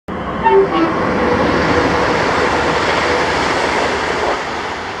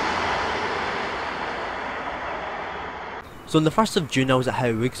So on the 1st of June I was at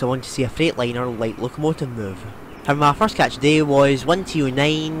Howwood because I wanted to see a Freightliner light locomotive move. And my first catch today was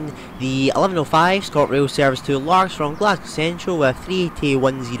 1T09, the 1105 ScotRail service to Largs from Glasgow Central with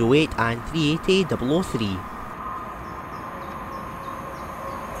 380-108 and 380-003.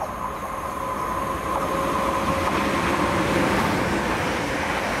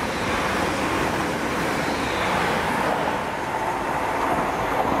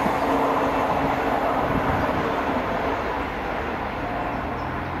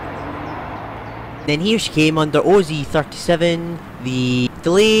 Then here she came under OZ37, the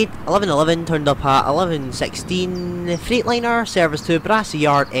delayed 1111 turned up at 1116 Freightliner service to Brassy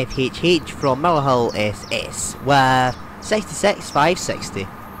Yard FHH from Millhill SS with 66,560.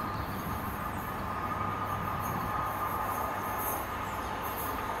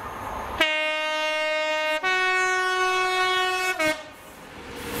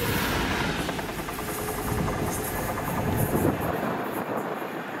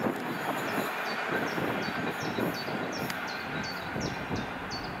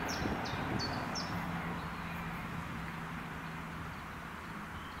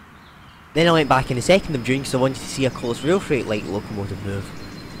 Then I went back on the 2nd of June because I wanted to see a close rail freight light locomotive move.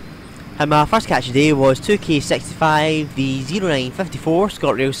 And my first catch today was 2K65, the 0954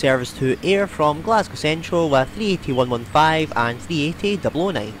 ScotRail service to Ayr from Glasgow Central with 380-115 and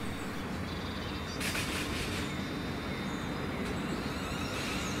 380-009.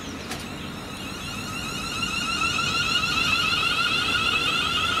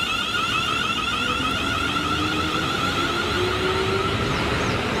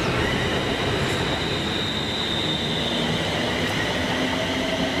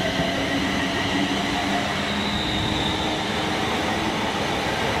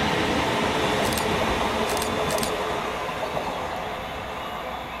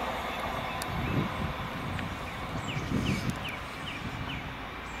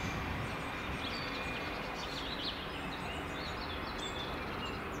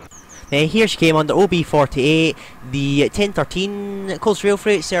 Here she came under OB48, the 1013 Coast Rail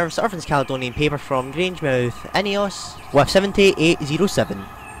Freight service to Irvin's Caledonian Paper from Grangemouth, Ineos, with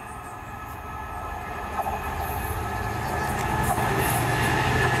 70807.